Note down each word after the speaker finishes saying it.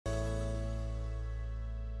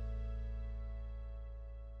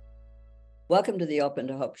Welcome to the Open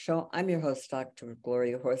to Hope Show. I'm your host, Dr.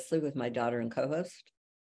 Gloria Horsley, with my daughter and co-host,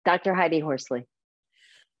 Dr. Heidi Horsley.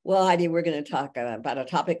 Well, Heidi, we're going to talk about a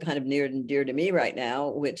topic kind of near and dear to me right now,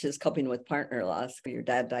 which is coping with partner loss. Your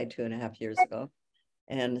dad died 2.5 years ago.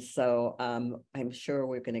 And so I'm sure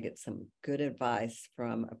we're going to get some good advice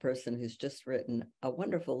from a person who's just written a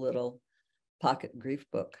wonderful little pocket grief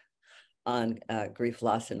book on grief,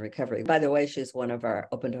 loss, and recovery. By the way, she's one of our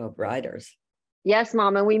Open to Hope writers. Yes,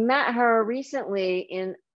 Mom. And we met her recently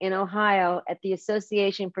in Ohio at the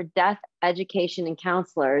Association for Death Education and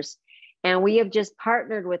Counselors. And we have just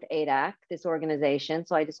partnered with ADAC, this organization.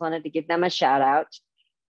 So I just wanted to give them a shout out.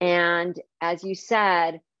 And as you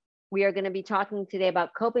said, we are going to be talking today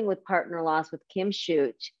about coping with partner loss with Kim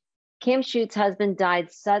Shute. Kim Shute's husband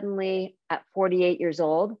died suddenly at 48 years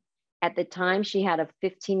old. At the time, she had a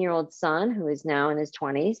 15-year-old son who is now in his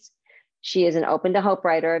 20s. She is an Open to Hope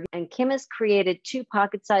writer, and Kim has created 2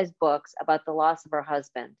 pocket-sized books about the loss of her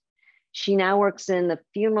husband. She now works in the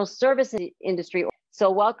funeral service industry.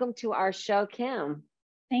 So welcome to our show, Kim.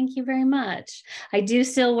 Thank you very much. I do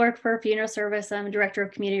still work for a funeral service. I'm director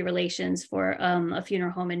of community relations for a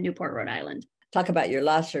funeral home in Newport, Rhode Island. Talk about your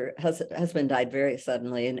loss. Your husband died very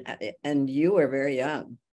suddenly, and you were very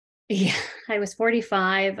young. Yeah, I was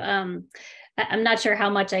 45. I'm not sure how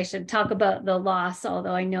much I should talk about the loss,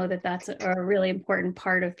 although I know that that's a really important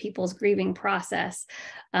part of people's grieving process.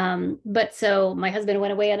 But so my husband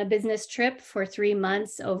went away on a business trip for 3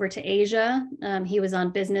 months over to Asia. He was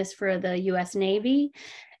on business for the US Navy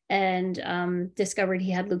and discovered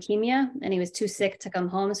he had leukemia, and he was too sick to come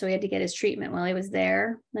home. So he had to get his treatment while he was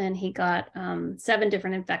there. And he got 7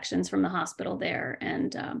 different infections from the hospital there.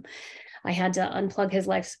 And I had to unplug his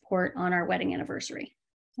life support on our wedding anniversary.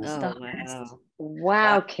 Oh, wow.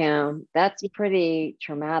 Wow, Kim, that's pretty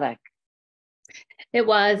traumatic. It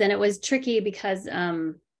was, and it was tricky because,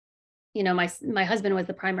 my husband was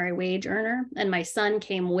the primary wage earner, and my son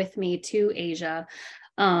came with me to Asia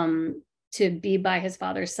to be by his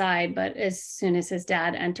father's side. But as soon as his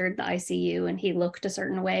dad entered the ICU and he looked a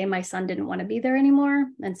certain way, my son didn't want to be there anymore.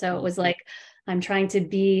 And so it was like, I'm trying to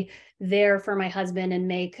be there for my husband and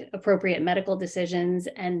make appropriate medical decisions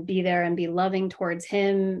and be there and be loving towards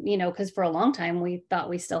him, because for a long time we thought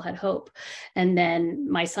we still had hope. And then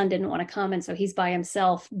my son didn't want to come. And so he's by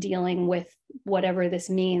himself dealing with whatever this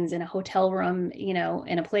means in a hotel room, in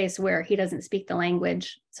a place where he doesn't speak the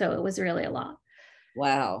language. So it was really a lot.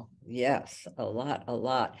 Wow. Yes, a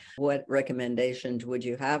lot. What recommendations would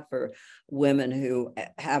you have for women who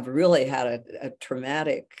have really had a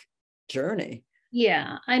traumatic journey?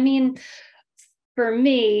 Yeah, I mean, for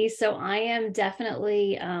me, so I am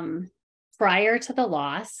definitely prior to the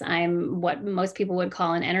loss, I'm what most people would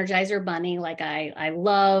call an energizer bunny. Like I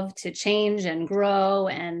love to change and grow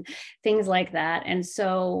and things like that. And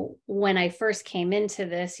so when I first came into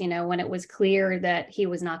this, when it was clear that he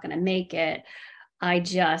was not going to make it, I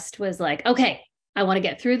just was like, okay, I want to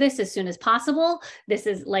get through this as soon as possible. This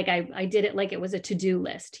is like, I did it like it was a to-do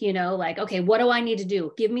list, like, okay, what do I need to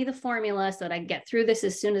do? Give me the formula so that I can get through this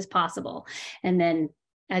as soon as possible. And then,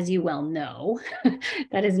 as you well know,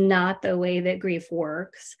 that is not the way that grief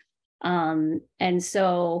works. And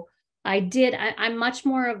so I'm much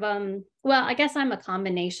more of, I guess I'm a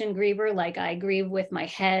combination griever. Like I grieve with my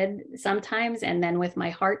head sometimes and then with my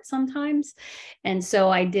heart sometimes. And so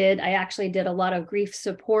I actually did a lot of grief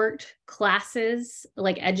support classes,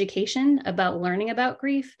 like education about learning about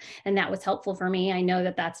grief. And that was helpful for me. I know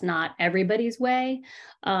that that's not everybody's way.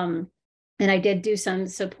 And I did do some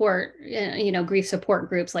support, grief support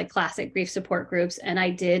groups, like classic grief support groups. And I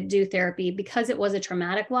did do therapy because it was a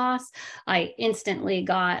traumatic loss. I instantly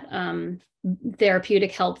got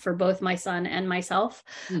therapeutic help for both my son and myself.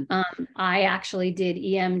 I actually did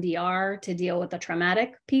EMDR to deal with the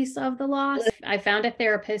traumatic piece of the loss. I found a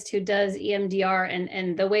therapist who does EMDR,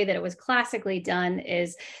 and the way that it was classically done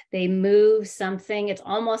is they move something. It's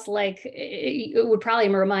almost like it would probably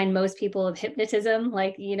remind most people of hypnotism,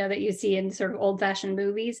 like, that you see in sort of old-fashioned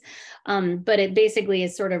movies. But it basically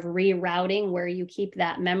is sort of rerouting where you keep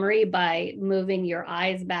that memory by moving your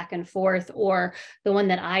eyes back and forth. Or the one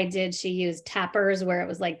that I did, she used tappers, where it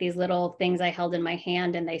was like these little things I held in my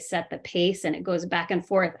hand and they set the pace, and it goes back and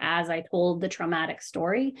forth as I told the traumatic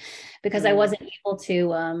story, because I wasn't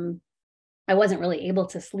really able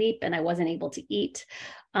to sleep and I wasn't able to eat.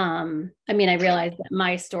 I realized that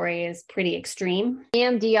my story is pretty extreme.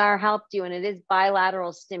 EMDR helped you, and it is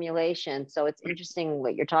bilateral stimulation. So it's interesting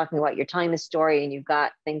what you're talking about. You're telling the story and you've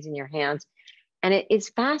got things in your hands. And it's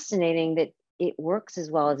fascinating that it works as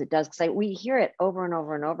well as it does, because we hear it over and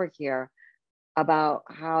over and over here about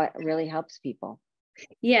how it really helps people.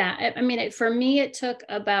 Yeah. I mean, for me, it took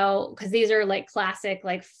about, because these are like classic,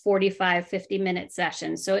 like 45, 50-minute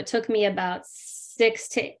sessions. So it took me about 6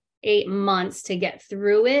 to 8 months to get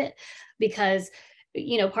through it, because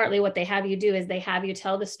partly what they have you do is they have you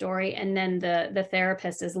tell the story, and then the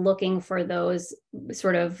therapist is looking for those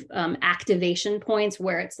sort of activation points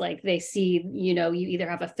where it's like they see, you either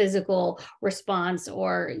have a physical response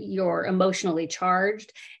or you're emotionally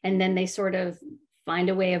charged, and then they sort of find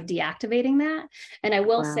a way of deactivating that. And I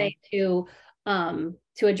will say to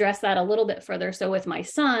address that a little bit further. So with my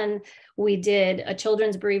son, we did a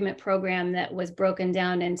children's bereavement program that was broken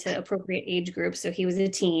down into appropriate age groups. So he was a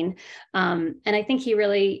teen. And I think he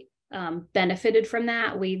really benefited from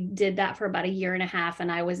that. We did that for about 1.5 years,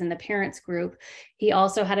 and I was in the parents group. He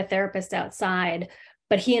also had a therapist outside,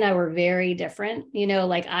 but he and I were very different.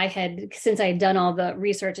 Like since I had done all the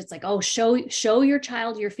research, it's like, oh, show your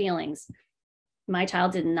child your feelings. My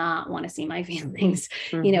child did not want to see my feelings.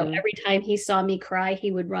 Every time he saw me cry,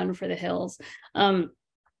 he would run for the hills.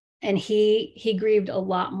 And he grieved a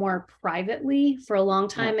lot more privately for a long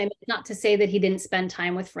time. And not to say that he didn't spend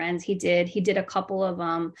time with friends. He did a couple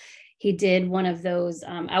of he did one of those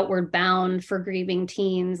outward bound for grieving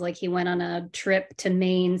teens. Like he went on a trip to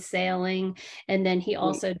Maine sailing, and then he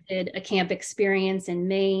also did a camp experience in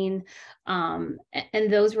Maine. And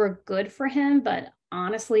those were good for him, but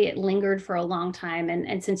honestly, it lingered for a long time.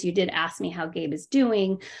 And since you did ask me how Gabe is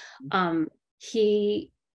doing,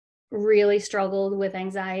 he really struggled with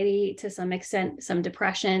anxiety, to some extent, some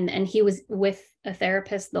depression, and he was with a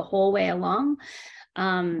therapist the whole way along.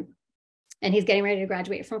 And he's getting ready to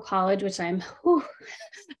graduate from college, which I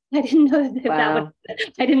didn't know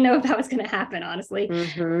if that was going to happen, honestly.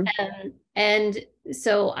 And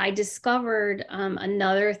so I discovered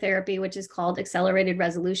another therapy, which is called accelerated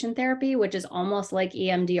resolution therapy, which is almost like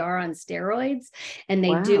EMDR on steroids. And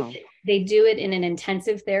they do it in an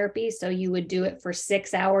intensive therapy. So you would do it for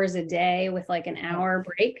 6 hours a day with like an hour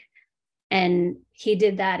break. And he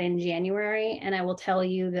did that in January. And I will tell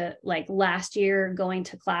you that, like, last year, going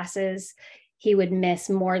to classes, he would miss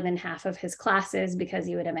more than half of his classes because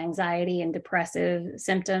he would have anxiety and depressive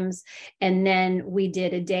symptoms. And then we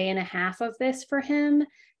did 1.5 days of this for him,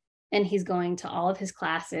 and he's going to all of his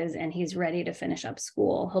classes, and he's ready to finish up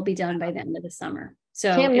school. He'll be done by the end of the summer.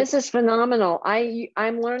 So Kim, this is phenomenal.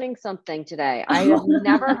 I'm learning something today. I have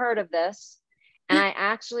never heard of this. And I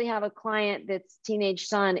actually have a client that's teenage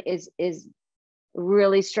son is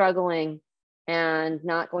really struggling and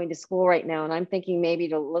not going to school right now. And I'm thinking maybe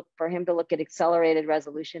to look at accelerated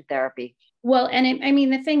resolution therapy. Well, and I mean,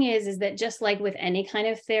 the thing is that just like with any kind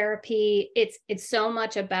of therapy, it's so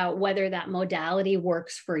much about whether that modality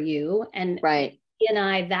works for you. And right.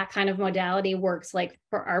 That kind of modality works like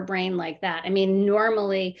for our brain like that. I mean,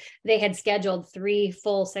 normally they had scheduled 3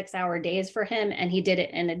 full 6-hour days for him, and he did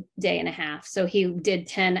it in 1.5 days. So he did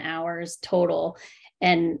 10 hours total,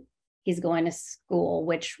 and he's going to school,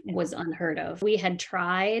 which was unheard of. We had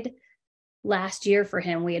tried last year for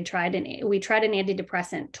him. We tried an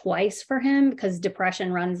antidepressant twice for him because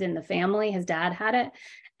depression runs in the family. His dad had it.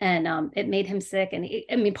 And it made him sick.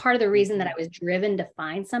 And part of the reason that I was driven to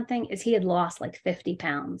find something is he had lost like 50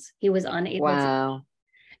 pounds. He was unable to.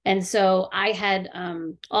 And so I had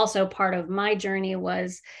also, part of my journey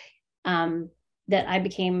was that I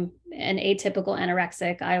became an atypical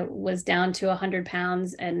anorexic. I was down to 100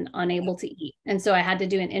 pounds and unable to eat. And so I had to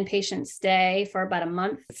do an inpatient stay for about a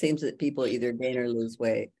month. It seems that people either gain or lose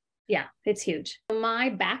weight. Yeah, it's huge. My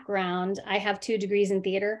background, I have 2 degrees in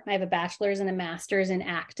theater. I have a bachelor's and a master's in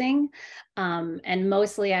acting. And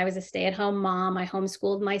mostly I was a stay-at-home mom. I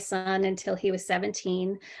homeschooled my son until he was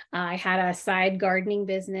 17. I had a side gardening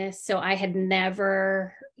business. So I had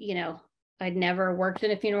never, I'd never worked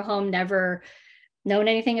in a funeral home, never known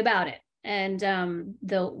anything about it. And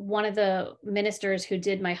one of the ministers who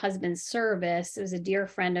did my husband's service was a dear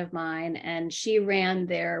friend of mine, and she ran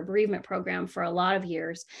their bereavement program for a lot of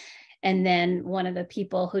years. And then one of the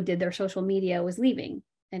people who did their social media was leaving.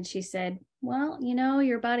 And she said, well,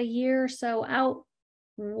 you're about 1 year or so out.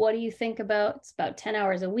 What do you think about, it's about 10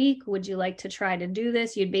 hours a week. Would you like to try to do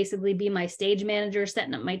this? You'd basically be my stage manager,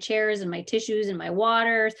 setting up my chairs and my tissues and my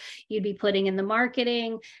waters. You'd be putting in the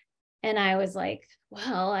marketing. And I was like,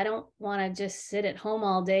 well, I don't want to just sit at home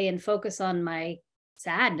all day and focus on my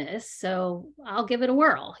sadness. So I'll give it a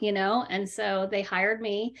whirl, And so they hired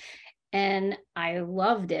me, and I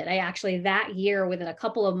loved it. I actually, that year, within a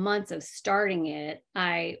couple of months of starting it,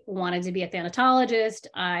 I wanted to be a thanatologist.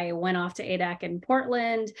 I went off to ADAC in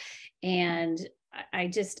Portland, and I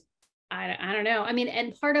don't know. I mean,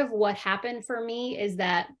 and part of what happened for me is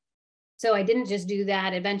that So I didn't just do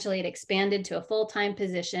that. Eventually it expanded to a full-time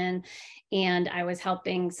position, and I was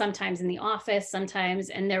helping sometimes in the office,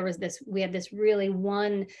 sometimes, and we had this really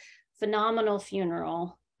one phenomenal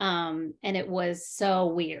funeral. And it was so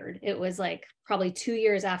weird. It was like probably 2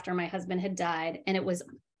 years after my husband had died, and it was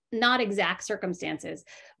not exact circumstances,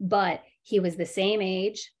 but he was the same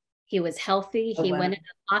age. He was healthy. Oh, He wow. went into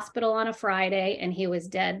the hospital on a Friday and he was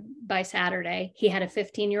dead by Saturday. He had a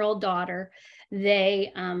 15-year-old daughter.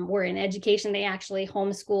 They were in education. They actually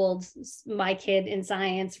homeschooled my kid in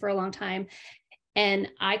science for a long time. And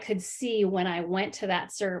I could see when I went to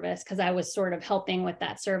that service, because I was sort of helping with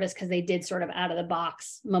that service, because they did sort of out of the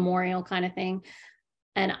box memorial kind of thing.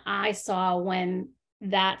 And I saw when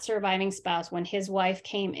that surviving spouse, when his wife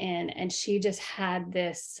came in, and she just had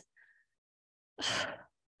this,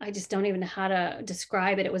 I just don't even know how to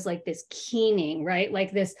describe it. It was like this keening, right?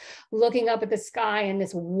 Like this looking up at the sky and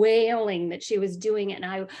this wailing that she was doing.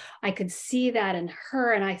 And I could see that in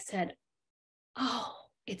her. And I said, oh,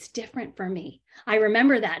 it's different for me. I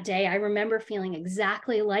remember that day. I remember feeling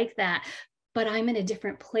exactly like that, but I'm in a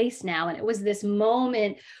different place now. And it was this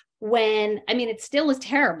moment when, I mean, it still was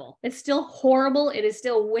terrible. It's still horrible. It is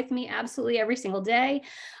still with me absolutely every single day.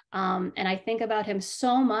 And I think about him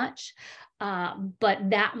so much. But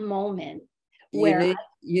that moment where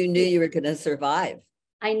you knew you were going to survive.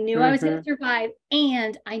 I knew I was going to survive,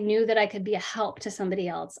 and I knew that I could be a help to somebody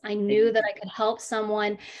else. I knew that I could help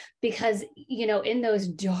someone, because, you know, in those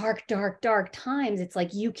dark, dark, dark times, it's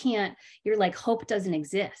like, you're like, hope doesn't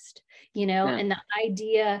exist, you know, and the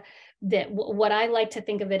idea that what I like to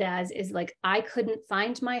think of it as is like, I couldn't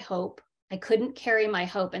find my hope. I couldn't carry my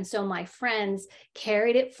hope. And so my friends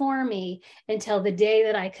carried it for me until the day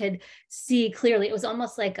that I could see clearly. It was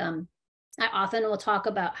almost like, I often will talk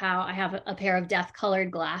about how I have a pair of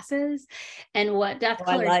death-colored glasses, and what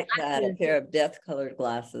death-colored I like glasses, that, a pair of death-colored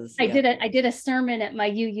glasses. I did a sermon at my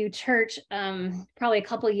UU church probably a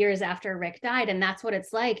couple of years after Rick died, and that's what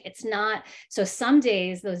it's like. It's not, so some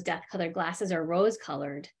days those death-colored glasses are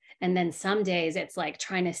rose-colored, and then some days it's like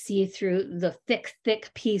trying to see through the thick, thick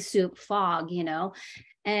pea soup fog, you know,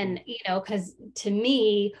 and, you know, because to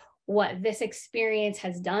me, what this experience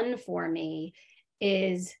has done for me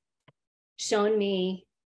is shown me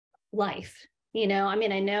life, you know. I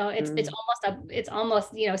mean, I know it's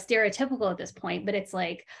almost you know, stereotypical at this point, but it's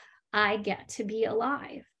like, I get to be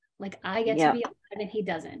alive. Like, I get to be alive, and he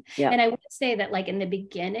doesn't. And I would say that, like, in the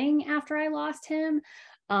beginning after I lost him,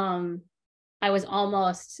 I was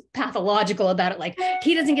almost pathological about it. Like,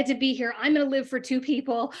 he doesn't get to be here. I'm going to live for two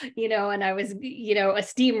people, you know, and I was, you know, a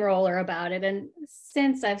steamroller about it. And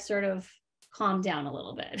since I've sort of calmed down a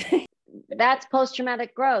little bit. That's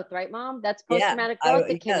post-traumatic growth, right, Mom? That's post-traumatic growth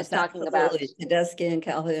that Kim is talking about. Tedeschi and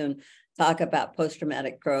Calhoun talk about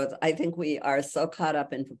post-traumatic growth. I think we are so caught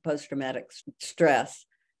up in post-traumatic stress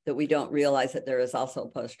that we don't realize that there is also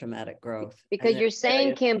post-traumatic growth. Because you're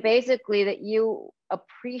saying, Kim, basically that you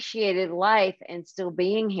appreciated life and still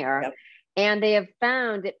being here. Yep. And they have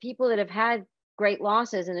found that people that have had great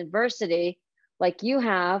losses and adversity, like you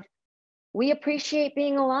have, we appreciate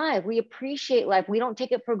being alive. We appreciate life. We don't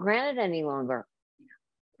take it for granted any longer.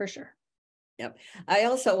 For sure. Yep. I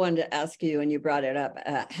also wanted to ask you, and you brought it up,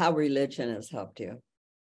 how religion has helped you.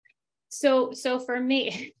 So for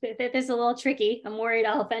me, this is a little tricky. I'm worried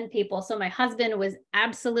I'll offend people. So my husband was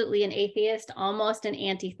absolutely an atheist, almost an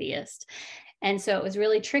anti-theist. And so it was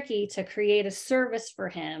really tricky to create a service for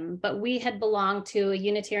him. But we had belonged to a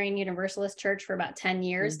Unitarian Universalist church for about 10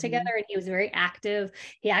 years together, and he was very active.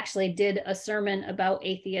 He actually did a sermon about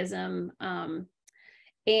atheism.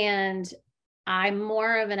 And I'm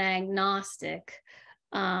more of an agnostic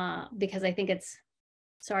because I think it's,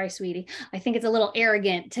 sorry, sweetie, I think it's a little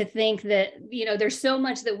arrogant to think that, you know, there's so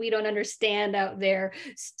much that we don't understand out there.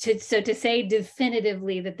 So to say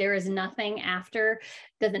definitively that there is nothing after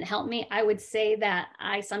doesn't help me. I would say that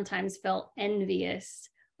I sometimes felt envious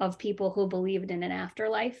of people who believed in an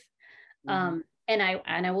afterlife. And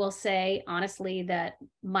I will say honestly that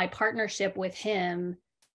my partnership with him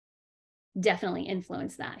definitely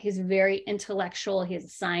influenced that. He's very intellectual. He's a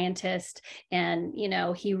scientist, and, you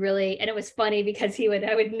know, he really, and it was funny because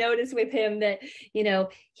I would notice with him that, you know,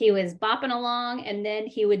 he was bopping along, and then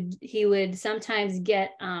he would sometimes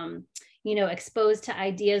get, you know, exposed to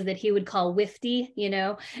ideas that he would call wifty, you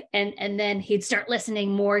know, and then he'd start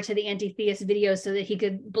listening more to the anti-theist videos so that he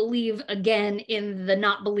could believe again in the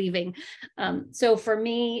not believing. So for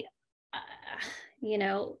me, You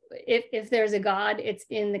know, if there's a God, it's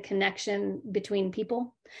in the connection between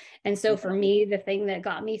people. And so for me, the thing that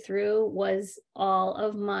got me through was all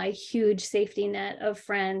of my huge safety net of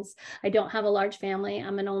friends. I don't have a large family.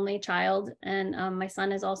 I'm an only child, and my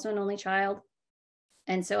son is also an only child.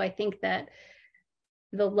 And so I think that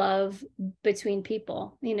the love between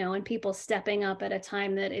people, you know, and people stepping up at a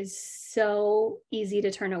time that is so easy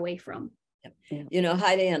to turn away from. You know,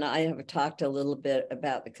 Heidi and I have talked a little bit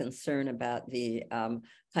about the concern about the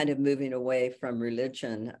kind of moving away from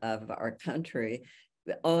religion of our country,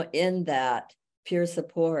 in that peer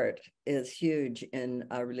support is huge in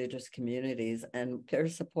religious communities, and peer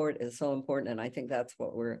support is so important. And I think that's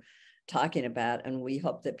what we're talking about. And we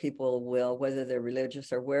hope that people will, whether they're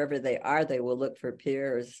religious or wherever they are, they will look for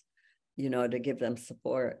peers, you know, to give them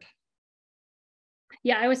support.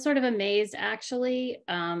 Yeah, I was sort of amazed actually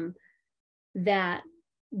that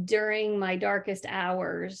during my darkest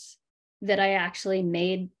hours that I actually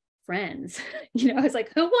made friends. You know, I was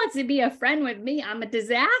like, who wants to be a friend with me? I'm a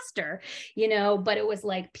disaster, you know, but it was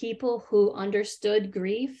like people who understood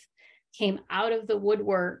grief came out of the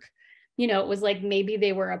woodwork. You know, it was like maybe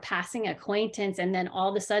they were a passing acquaintance, and then all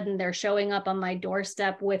of a sudden they're showing up on my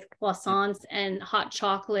doorstep with croissants and hot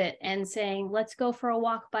chocolate and saying, let's go for a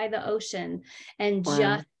walk by the ocean. And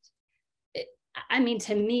just, I mean,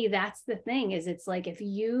 to me, that's the thing, is it's like, if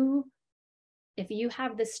you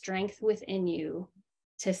have the strength within you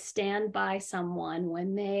to stand by someone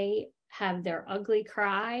when they have their ugly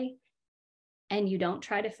cry, and you don't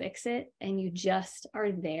try to fix it, and you just are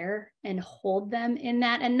there and hold them in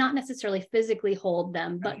that, and not necessarily physically hold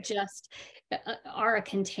them, but just are a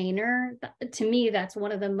container. To me, that's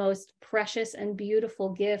one of the most precious and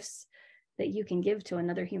beautiful gifts that you can give to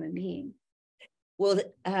another human being. Well,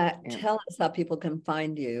 tell us how people can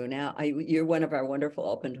find you. Now, you're one of our wonderful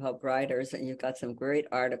Open to Hope writers, and you've got some great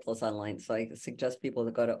articles online. So I suggest people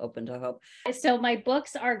to go to Open to Hope. So my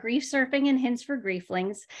books are Grief Surfing and Hints for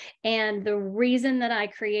Grieflings. And the reason that I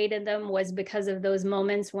created them was because of those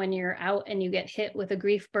moments when you're out and you get hit with a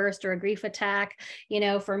grief burst or a grief attack. You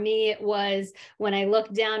know, for me, it was when I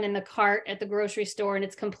look down in the cart at the grocery store and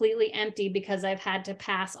it's completely empty because I've had to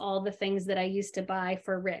pass all the things that I used to buy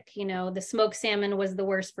for Rick. You know, the smoked salmon was the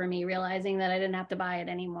worst for me, realizing that I didn't have to buy it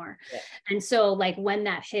anymore. Yeah. And so like when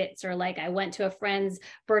that hits, or like I went to a friend's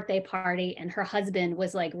birthday party and her husband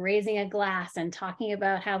was like raising a glass and talking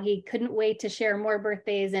about how he couldn't wait to share more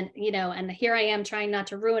birthdays, and you know, and here I am trying not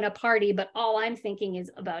to ruin a party, but all I'm thinking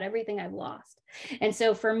is about everything I've lost. And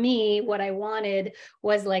so for me, what I wanted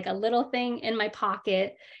was like a little thing in my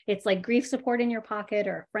pocket. It's like grief support in your pocket,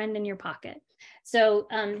 or a friend in your pocket. So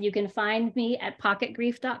you can find me at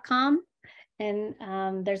pocketgrief.com.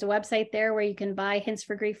 And there's a website there where you can buy Hints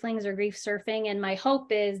for Grieflings or Grief Surfing. And my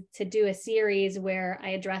hope is to do a series where I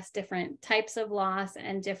address different types of loss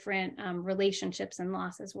and different relationships and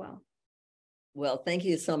loss as well. Well, thank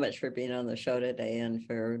you so much for being on the show today and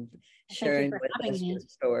for sharing with us your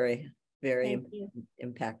story. Very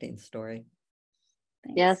impacting story.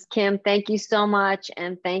 Thanks. Yes, Kim, thank you so much.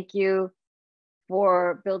 And thank you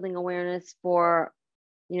for building awareness for,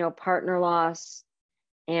 you know, partner loss,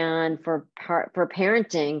 and for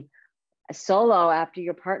parenting solo after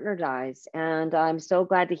your partner dies. And I'm so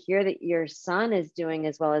glad to hear that your son is doing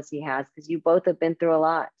as well as he has, because you both have been through a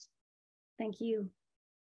lot. Thank you.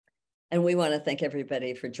 And we want to thank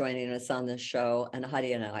everybody for joining us on this show. And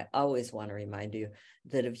Heidi and I always want to remind you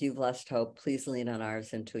that if you've lost hope, please lean on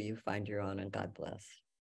ours until you find your own, and God bless.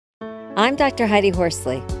 I'm Dr. Heidi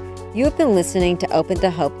Horsley. You have been listening to Open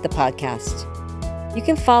to Hope, the podcast. You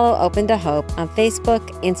can follow Open to Hope on Facebook,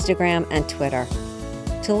 Instagram, and Twitter.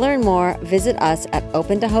 To learn more, visit us at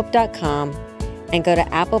opentohope.com and go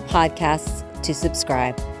to Apple Podcasts to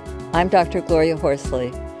subscribe. I'm Dr. Gloria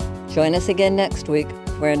Horsley. Join us again next week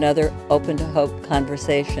for another Open to Hope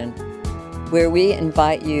conversation, where we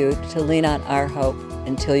invite you to lean on our hope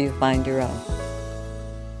until you find your own.